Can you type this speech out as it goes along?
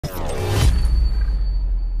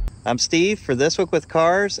I'm Steve for This Week with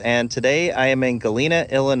Cars, and today I am in Galena,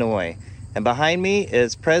 Illinois. And behind me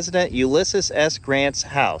is President Ulysses S. Grant's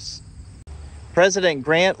house. President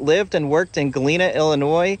Grant lived and worked in Galena,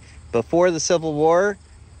 Illinois before the Civil War.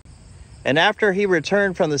 And after he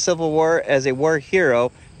returned from the Civil War as a war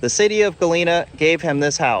hero, the city of Galena gave him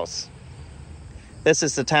this house. This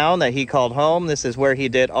is the town that he called home. This is where he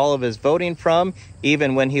did all of his voting from,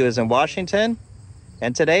 even when he was in Washington.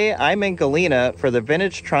 And today I'm in Galena for the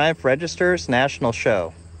Vintage Triumph Registers National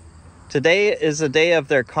Show. Today is the day of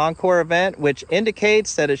their Concours event, which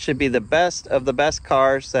indicates that it should be the best of the best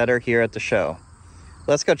cars that are here at the show.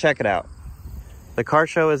 Let's go check it out. The car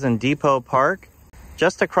show is in Depot Park,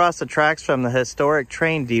 just across the tracks from the historic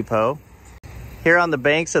train depot, here on the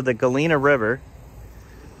banks of the Galena River.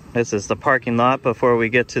 This is the parking lot before we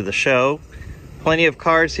get to the show. Plenty of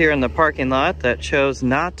cars here in the parking lot that chose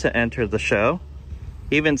not to enter the show.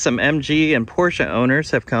 Even some MG and Porsche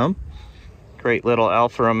owners have come. Great little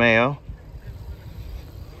Alfa Romeo.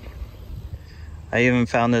 I even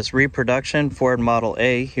found this reproduction Ford Model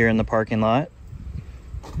A here in the parking lot.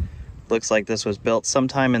 Looks like this was built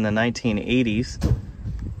sometime in the 1980s.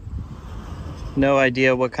 No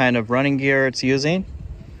idea what kind of running gear it's using.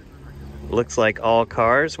 Looks like all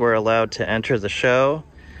cars were allowed to enter the show.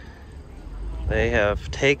 They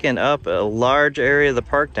have taken up a large area of the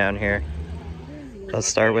park down here. Let's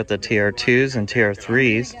start with the TR2s and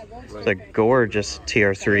TR3s. It's a gorgeous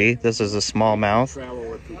TR3. This is a small mouth. I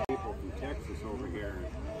travel with two people from Texas over here.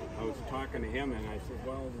 I was talking to him and I said,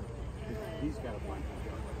 well, he's got a bunch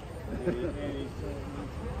of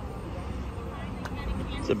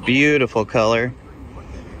stuff. It's a beautiful color.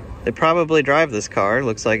 They probably drive this car.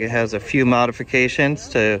 Looks like it has a few modifications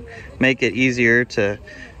to make it easier to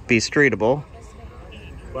be streetable.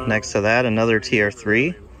 Next to that, another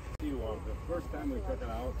TR3.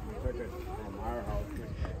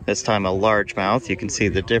 This time a large mouth. You can see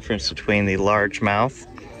the difference between the large mouth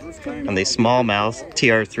and the small mouth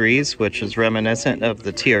TR3s, which is reminiscent of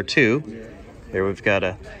the TR2. Here we've got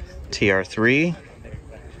a TR3.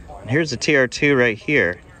 And here's a TR2 right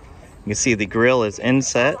here. You can see the grille is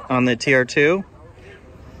inset on the TR2.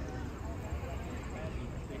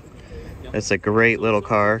 It's a great little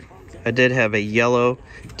car. I did have a yellow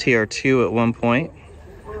TR2 at one point,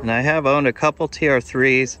 and I have owned a couple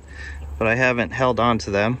TR3s, but I haven't held on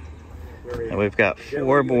to them. And we've got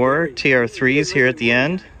 4 more TR3s here at the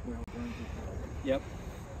end. Yep.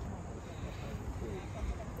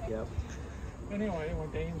 Anyway,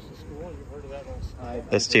 when Dane's to school, you've heard of that one.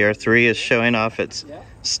 This TR3 is showing off its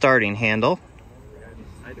starting handle.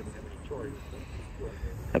 I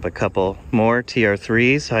have a couple more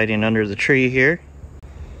TR3s hiding under the tree here.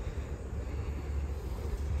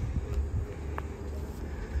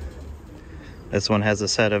 This one has a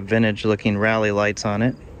set of vintage looking rally lights on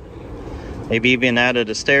it. Maybe even added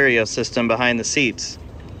a stereo system behind the seats.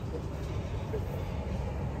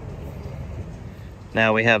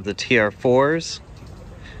 Now we have the TR4s.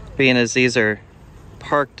 Being as these are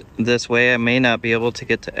parked this way, I may not be able to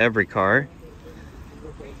get to every car.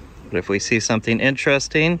 But if we see something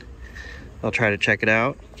interesting, I'll try to check it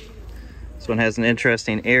out. This one has an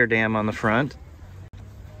interesting air dam on the front.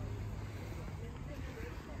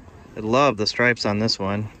 I love the stripes on this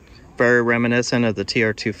one. Very reminiscent of the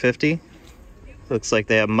TR250. Looks like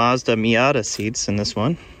they have Mazda Miata seats in this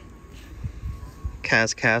one.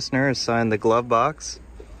 Kaz Kastner has signed the glove box.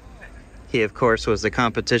 He, of course, was the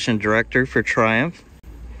competition director for Triumph.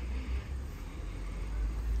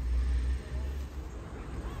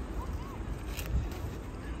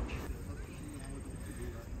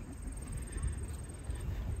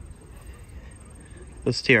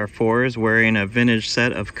 This TR4 is wearing a vintage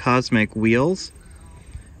set of cosmic wheels.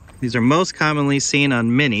 These are most commonly seen on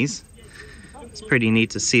Minis. It's pretty neat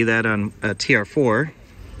to see that on a TR4.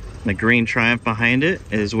 The green Triumph behind it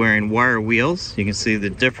is wearing wire wheels. You can see the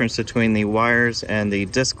difference between the wires and the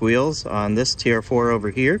disc wheels on this TR4 over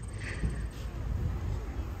here.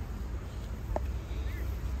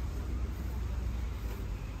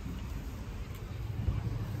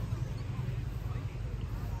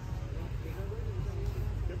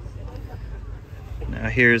 Now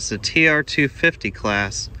here's the TR250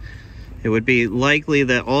 class. It would be likely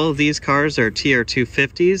that all of these cars are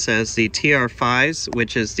TR250s, as the TR5s,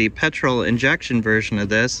 which is the petrol injection version of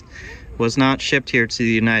this, was not shipped here to the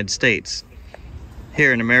United States.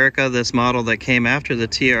 Here in America, this model that came after the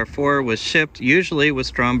TR4 was shipped usually with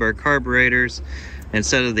Stromberg carburetors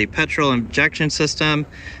instead of the petrol injection system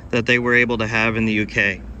that they were able to have in the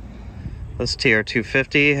UK. This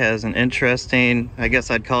TR250 has an interesting, I guess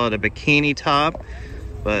I'd call it a bikini top,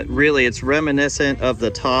 but really it's reminiscent of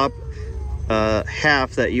the top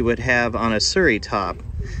half that you would have on a Surrey top.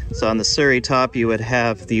 So on the Surrey top, you would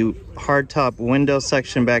have the hardtop window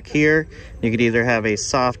section back here. You could either have a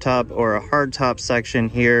soft top or a hardtop section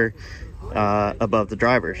here above the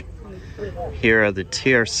driver. Here are the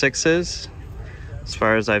TR6s. As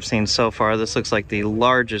far as I've seen so far, this looks like the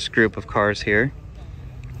largest group of cars here.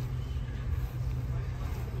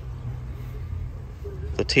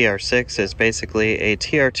 The TR6 is basically a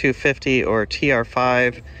TR250 or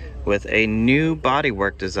TR5 with a new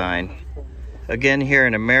bodywork design. Again, here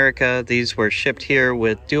in America, these were shipped here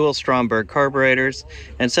with dual Stromberg carburetors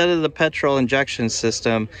instead of the petrol injection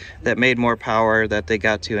system that made more power that they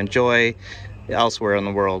got to enjoy elsewhere in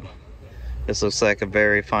the world. This looks like a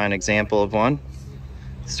very fine example of one.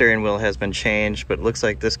 The steering wheel has been changed, but it looks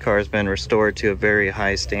like this car has been restored to a very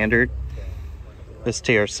high standard. This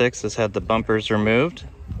TR6 has had the bumpers removed.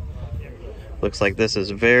 Looks like this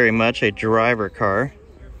is very much a driver car.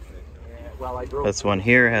 This one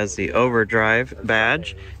here has the overdrive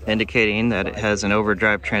badge, indicating that it has an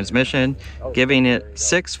overdrive transmission, giving it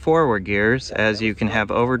 6 forward gears, as you can have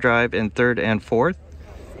overdrive in 3rd and 4th.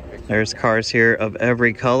 There's cars here of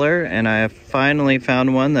every color, and I have finally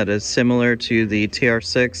found one that is similar to the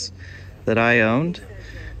TR6 that I owned,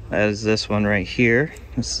 as this one right here.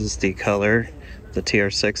 This is the color, the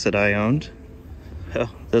TR6 that I owned. Oh,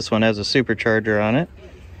 this one has a supercharger on it.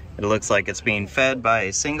 It looks like it's being fed by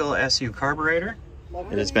a single SU carburetor.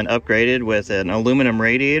 It has been upgraded with an aluminum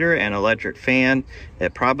radiator and electric fan.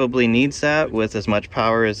 It probably needs that with as much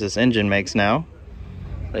power as this engine makes now.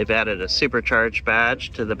 They've added a supercharged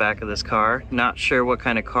badge to the back of this car. Not sure what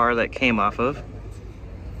kind of car that came off of.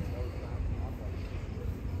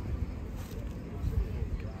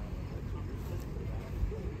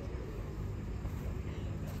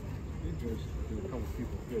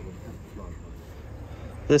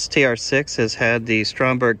 This TR6 has had the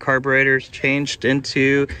Stromberg carburetors changed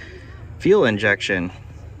into fuel injection.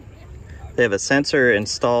 They have a sensor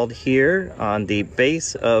installed here on the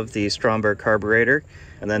base of the Stromberg carburetor,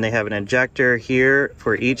 and then they have an injector here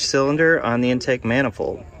for each cylinder on the intake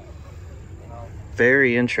manifold.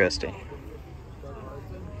 Very interesting.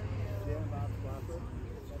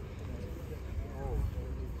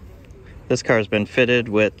 This car has been fitted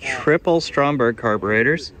with triple Stromberg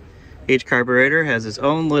carburetors. Each carburetor has its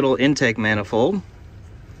own little intake manifold.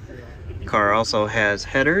 The car also has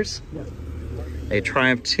headers, a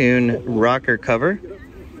Triumph Tune rocker cover,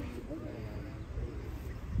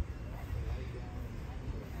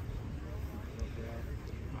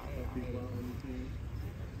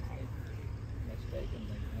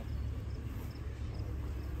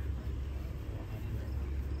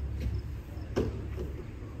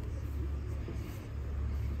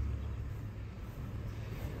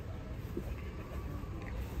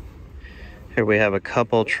 here we have a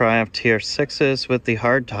couple Triumph TR6s with the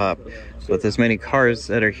hardtop. With as many cars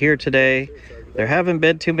that are here today, there haven't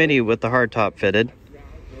been too many with the hardtop fitted.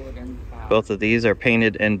 Both of these are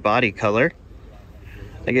painted in body color.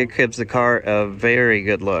 I think it gives the car a very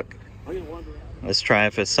good look. This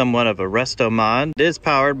Triumph is somewhat of a resto mod. It is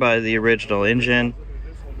powered by the original engine,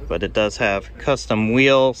 but it does have custom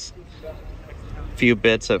wheels, a few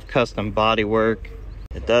bits of custom body work.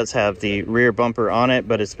 It does have the rear bumper on it,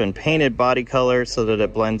 but it's been painted body color so that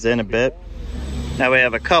it blends in a bit. Now we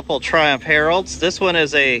have a couple Triumph Heralds. This one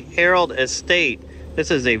is a Herald Estate.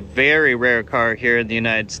 This is a very rare car here in the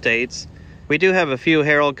United States. We do have a few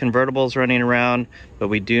Herald convertibles running around, but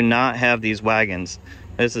we do not have these wagons.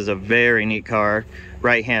 This is a very neat car.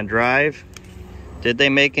 Right-hand drive. Did they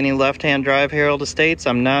make any left-hand drive Herald Estates?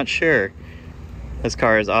 I'm not sure. This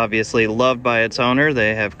car is obviously loved by its owner.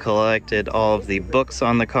 They have collected all of the books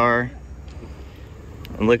on the car.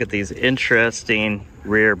 And look at these interesting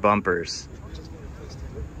rear bumpers.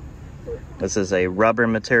 This is a rubber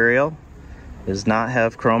material. It does not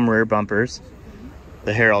have chrome rear bumpers.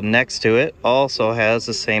 The Herald next to it also has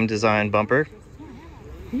the same design bumper.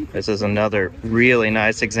 This is another really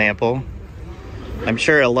nice example. I'm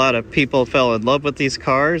sure a lot of people fell in love with these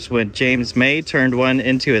cars when James May turned one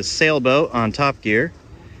into a sailboat on Top Gear.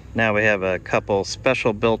 Now we have a couple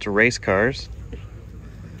special built race cars.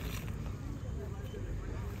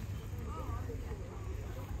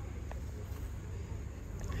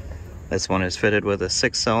 This one is fitted with a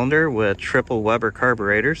 6-cylinder with triple Weber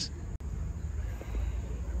carburetors.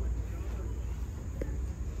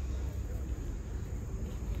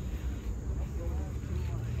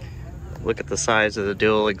 Look at the size of the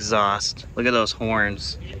dual exhaust. Look at those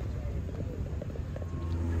horns.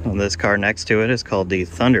 And this car next to it is called the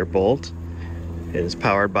Thunderbolt. It is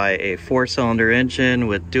powered by a 4-cylinder engine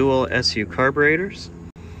with dual SU carburetors.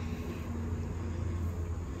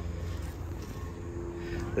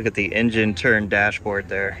 Look at the engine turn dashboard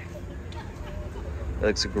there. It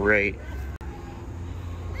looks great.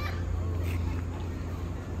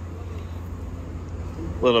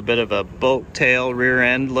 A little bit of a boat tail rear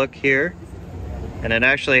end look here. And it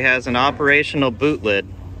actually has an operational boot lid.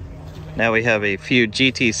 Now we have a few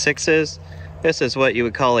GT6s. This is what you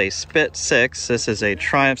would call a Spit 6. This is a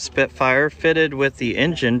Triumph Spitfire fitted with the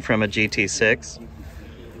engine from a GT6.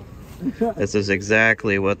 This is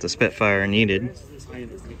exactly what the Spitfire needed.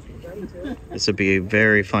 This would be a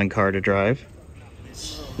very fun car to drive.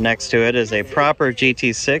 Next to it is a proper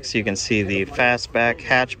GT6. You can see the fastback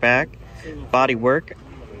hatchback bodywork.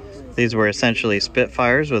 These were essentially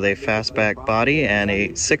Spitfires with a fastback body and a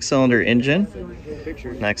 6-cylinder engine.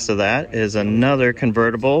 Next to that is another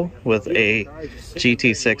convertible with a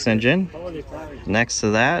GT6 engine. Next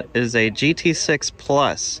to that is a GT6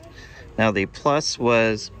 Plus. Now the Plus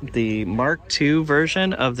was the Mark II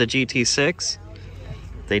version of the GT6.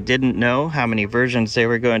 They didn't know how many versions they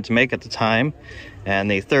were going to make at the time, and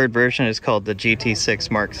the third version is called the GT6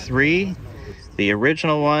 Mark III. The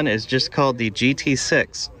original one is just called the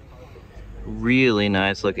GT6. Really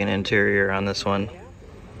nice looking interior on this one.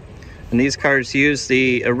 And these cars use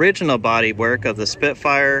the original bodywork of the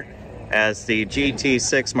Spitfire, as the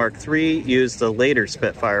GT6 Mark III used the later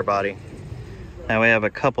Spitfire body. Now we have a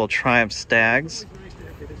couple Triumph Stags.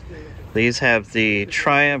 These have the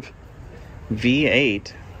Triumph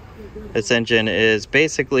V8. This engine is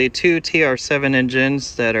basically two TR7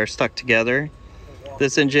 engines that are stuck together.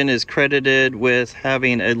 This engine is credited with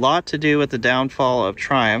having a lot to do with the downfall of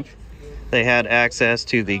Triumph. They had access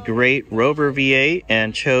to the great Rover V8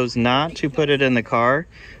 and chose not to put it in the car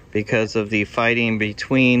because of the fighting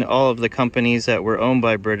between all of the companies that were owned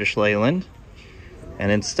by British Leyland.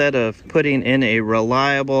 And instead of putting in a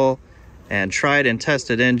reliable and tried and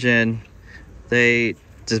tested engine, they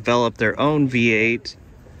developed their own V8,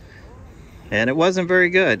 and it wasn't very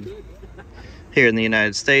good. Here in the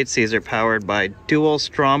United States, these are powered by dual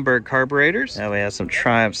Stromberg carburetors. Now we have some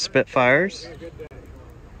Triumph Spitfires.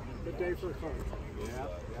 Good day for a car. Yeah.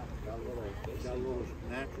 Got a little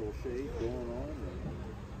natural shade going on.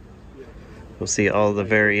 We'll see all the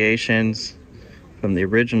variations from the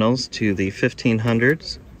originals to the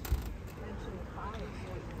 1500s.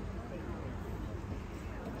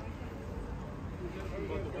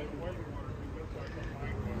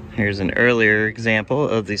 Here's an earlier example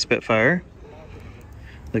of the Spitfire.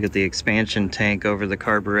 Look at the expansion tank over the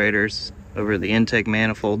carburetors, over the intake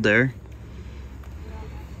manifold there.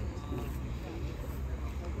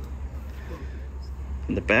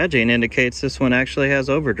 And the badging indicates this one actually has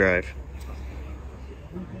overdrive.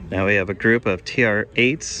 Now we have a group of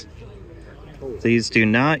TR8s. These do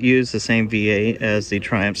not use the same V8 as the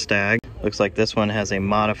Triumph Stag. Looks like this one has a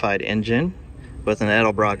modified engine with an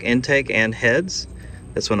Edelbrock intake and heads.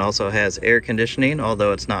 This one also has air conditioning,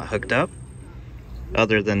 although it's not hooked up.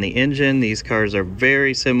 Other than the engine, these cars are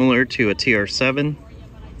very similar to a TR7.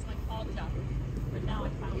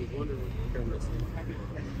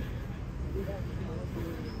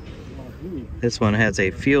 This one has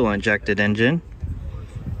a fuel-injected engine.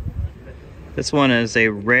 This one is a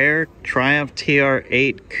rare Triumph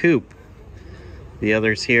TR8 Coupe. The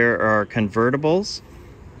others here are convertibles.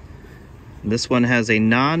 This one has a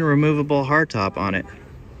non-removable hardtop on it.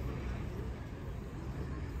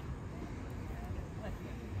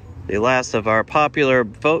 The last of our popular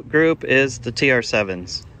boat group is the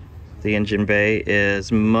TR7s. The engine bay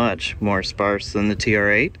is much more sparse than the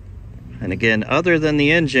TR8. And again, other than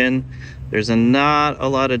the engine, there's not a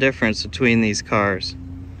lot of difference between these cars.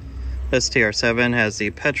 This TR7 has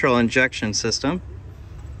the petrol injection system.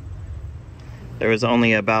 There was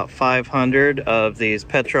only about 500 of these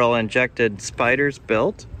petrol injected Spiders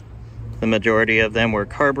built. The majority of them were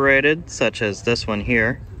carbureted, such as this one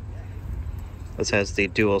here. This has the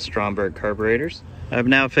dual Stromberg carburetors. I've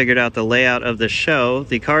now figured out the layout of the show.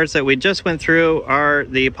 The cars that we just went through are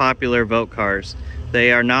the popular vote cars.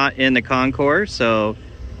 They are not in the Concours, so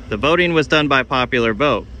the voting was done by popular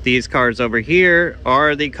vote. These cars over here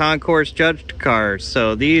are the Concours judged cars,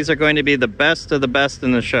 so these are going to be the best of the best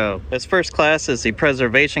in the show. This first class is the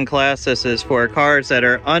preservation class. This is for cars that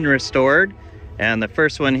are unrestored, and the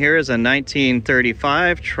first one here is a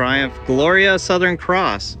 1935 Triumph Gloria Southern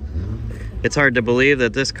Cross. It's hard to believe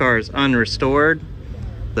that this car is unrestored.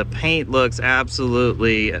 The paint looks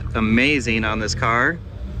absolutely amazing on this car,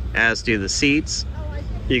 as do the seats.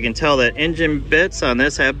 You can tell that engine bits on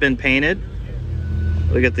this have been painted.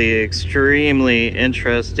 Look at the extremely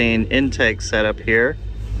interesting intake setup here.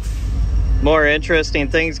 More interesting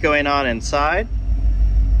things going on inside.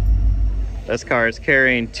 This car is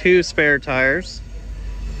carrying 2 spare tires.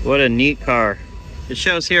 What a neat car. It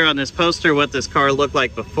shows here on this poster what this car looked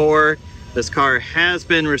like before. This car has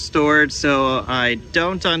been restored, so I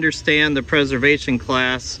don't understand the preservation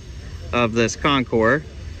class of this Concours.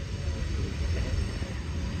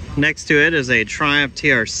 Next to it is a Triumph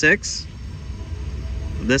TR6.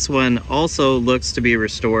 This one also looks to be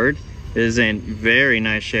restored. It is in very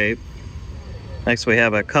nice shape. Next we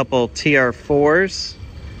have a couple TR4s.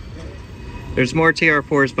 There's more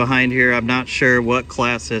TR4s behind here. I'm not sure what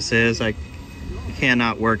class this is. I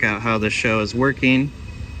cannot work out how this show is working.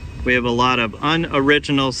 We have a lot of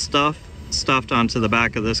unoriginal stuff stuffed onto the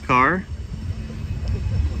back of this car.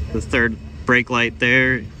 The third brake light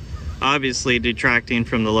there, obviously detracting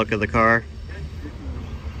from the look of the car.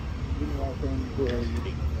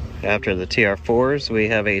 After the TR4s, we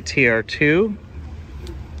have a TR2.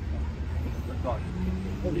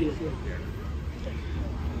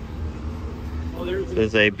 This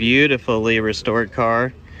is a beautifully restored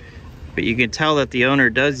car, but you can tell that the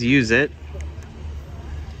owner does use it.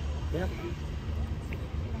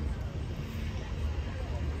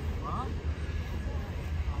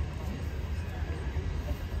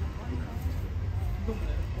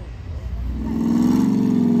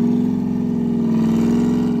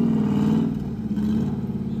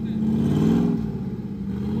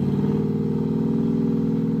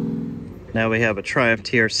 Now we have a Triumph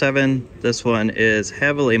TR7. This one is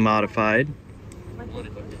heavily modified.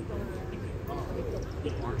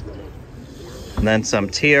 And then some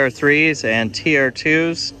TR3s and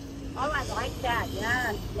TR2s. Oh, I like that.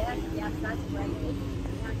 Yes, yes, yes, that's great.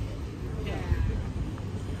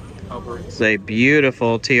 It's a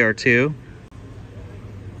beautiful TR2.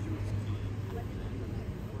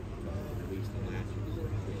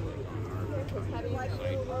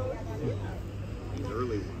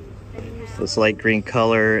 This light green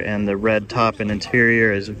color and the red top and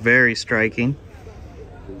interior is very striking.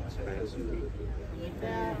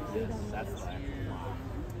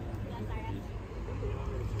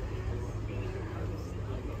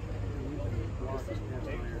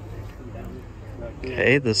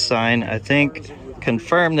 Okay, the sign, I think,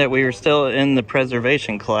 confirmed that we were still in the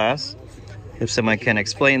preservation class. If someone can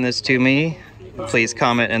explain this to me, please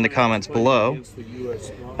comment in the comments below.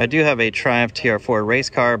 I do have a Triumph TR4 race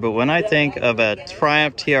car, but when I think of a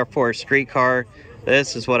Triumph TR4 street car,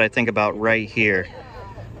 this is what I think about right here.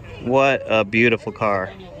 What a beautiful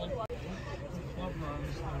car.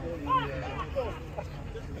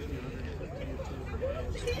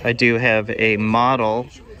 I do have a model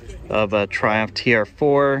of a Triumph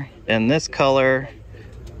TR4 in this color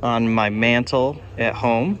on my mantle at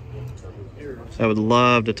home. I would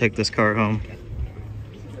love to take this car home.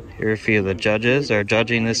 Here are a few of the judges are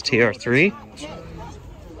judging this TR3.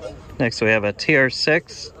 Next we have a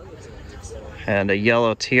TR6 and a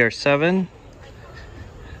yellow TR7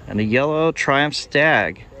 and a yellow Triumph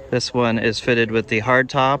Stag. This one is fitted with the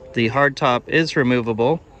hardtop. The hardtop is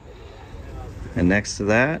removable. And next to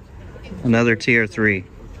that, another TR3.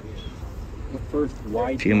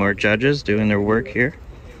 A few more judges doing their work here.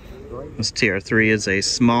 This TR3 is a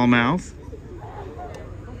smallmouth.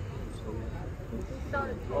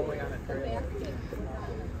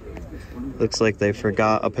 Looks like they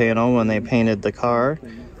forgot a panel when they painted the car.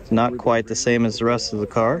 It's not quite the same as the rest of the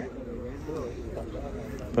car.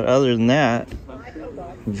 But other than that,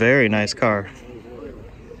 very nice car.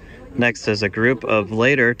 Next is a group of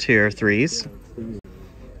later TR3s.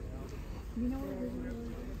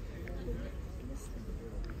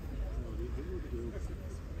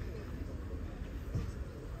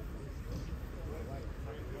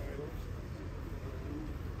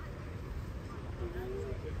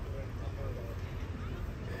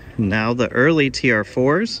 Now the early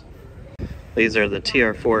TR4s. These are the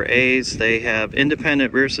TR4As. They have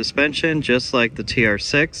independent rear suspension just like the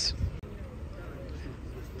TR6.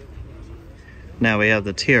 Now we have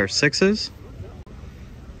the TR6s.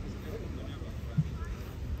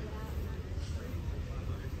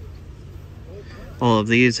 All of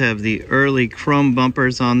these have the early chrome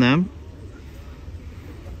bumpers on them.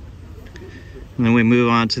 And then we move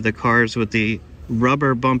on to the cars with the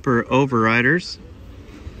rubber bumper overriders.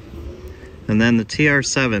 And then the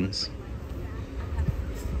TR7s.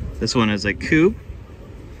 This one is a coupe.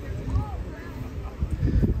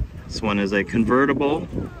 This one is a convertible.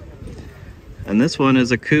 And this one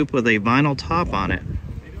is a coupe with a vinyl top on it.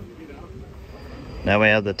 Now we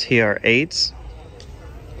have the TR8s.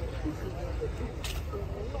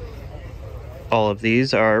 All of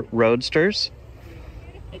these are roadsters.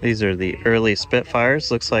 These are the early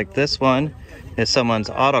Spitfires. Looks like this one is someone's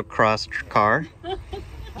autocross car.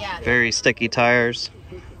 Very sticky tires.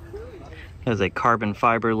 Has a carbon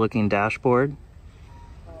fiber looking dashboard.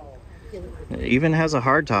 It even has a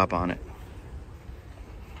hardtop on it.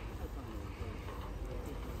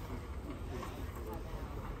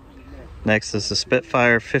 Next is the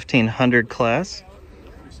Spitfire 1500 class.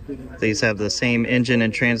 These have the same engine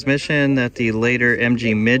and transmission that the later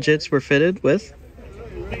MG Midgets were fitted with.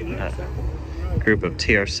 Group of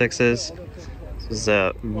TR6s. This is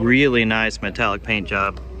a really nice metallic paint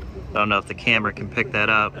job. I don't know if the camera can pick that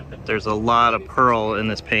up. There's a lot of pearl in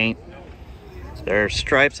this paint. There are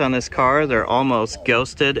stripes on this car. They're almost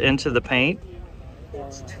ghosted into the paint.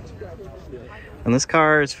 And this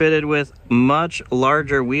car is fitted with much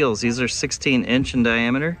larger wheels. These are 16-inch in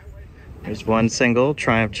diameter. There's one single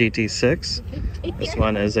Triumph GT6. This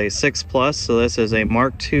one is a 6 Plus, so this is a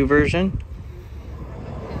Mark II version.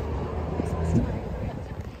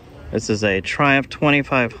 This is a Triumph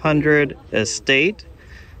 2500 Estate.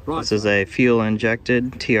 This is a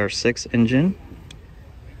fuel-injected TR6 engine.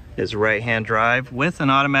 It's right-hand drive with an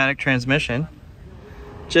automatic transmission.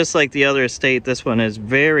 Just like the other Estate, this one is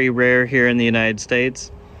very rare here in the United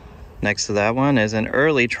States. Next to that one is an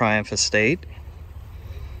early Triumph Estate.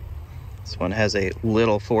 This one has a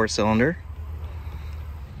little 4-cylinder.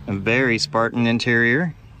 A very Spartan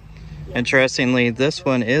interior. Interestingly, this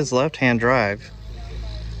one is left-hand drive.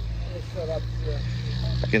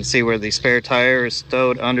 You can see where the spare tire is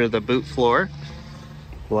stowed under the boot floor.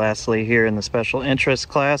 Lastly, here in the special interest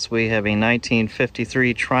class, we have a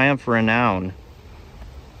 1953 Triumph Renown.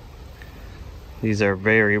 These are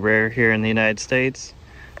very rare here in the United States.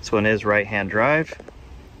 This one is right-hand drive.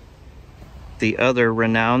 The other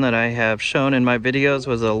Renown that I have shown in my videos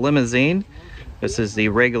was a limousine. This is the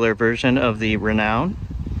regular version of the Renown.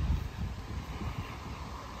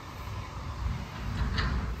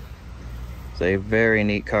 It's a very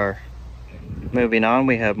neat car. Moving on,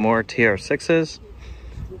 we have more TR6s.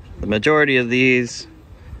 The majority of these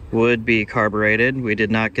would be carbureted. We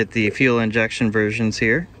did not get the fuel injection versions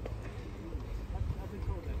here.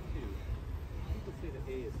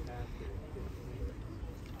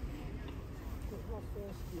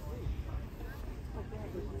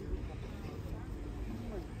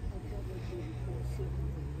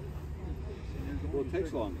 Well, it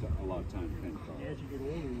takes a lot of time to paint cars. As you get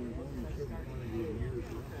older,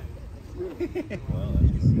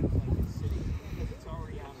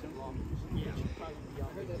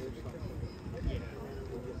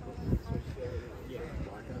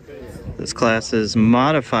 This class is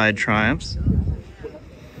modified Triumphs.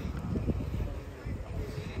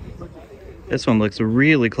 This one looks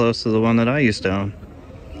really close to the one that I used to own.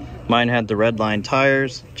 Mine had the red line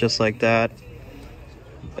tires, just like that.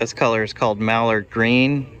 This color is called Mallard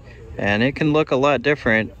Green, and it can look a lot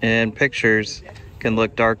different in pictures. It can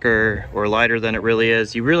look darker or lighter than it really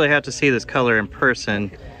is. You really have to see this color in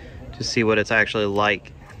person to see what it's actually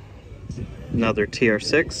like. Another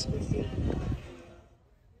TR6.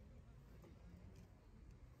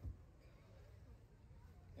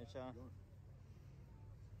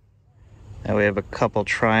 Now we have a couple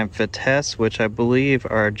Triumph Vitesse, which I believe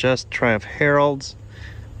are just Triumph Heralds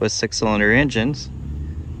with 6-cylinder engines.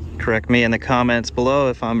 Correct me in the comments below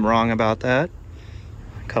if I'm wrong about that.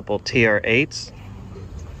 A couple TR8s.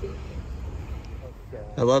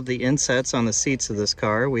 I love the insets on the seats of this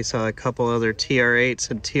car. We saw a couple other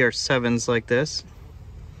TR8s and TR7s like this.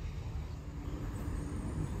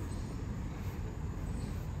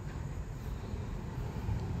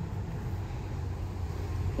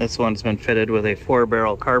 This one's been fitted with a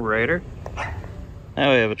 4-barrel carburetor.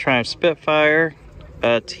 Now we have a Triumph Spitfire,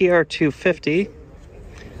 a TR250.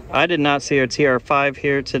 I did not see a TR5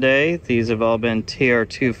 here today. These have all been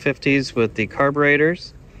TR250s with the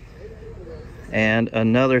carburetors. And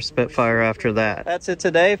another Spitfire after that. That's it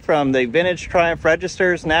today from the Vintage Triumph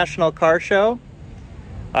Registers National Car Show.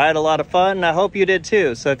 I had a lot of fun and I hope you did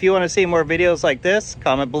too. So if you want to see more videos like this,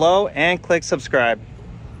 comment below and click subscribe.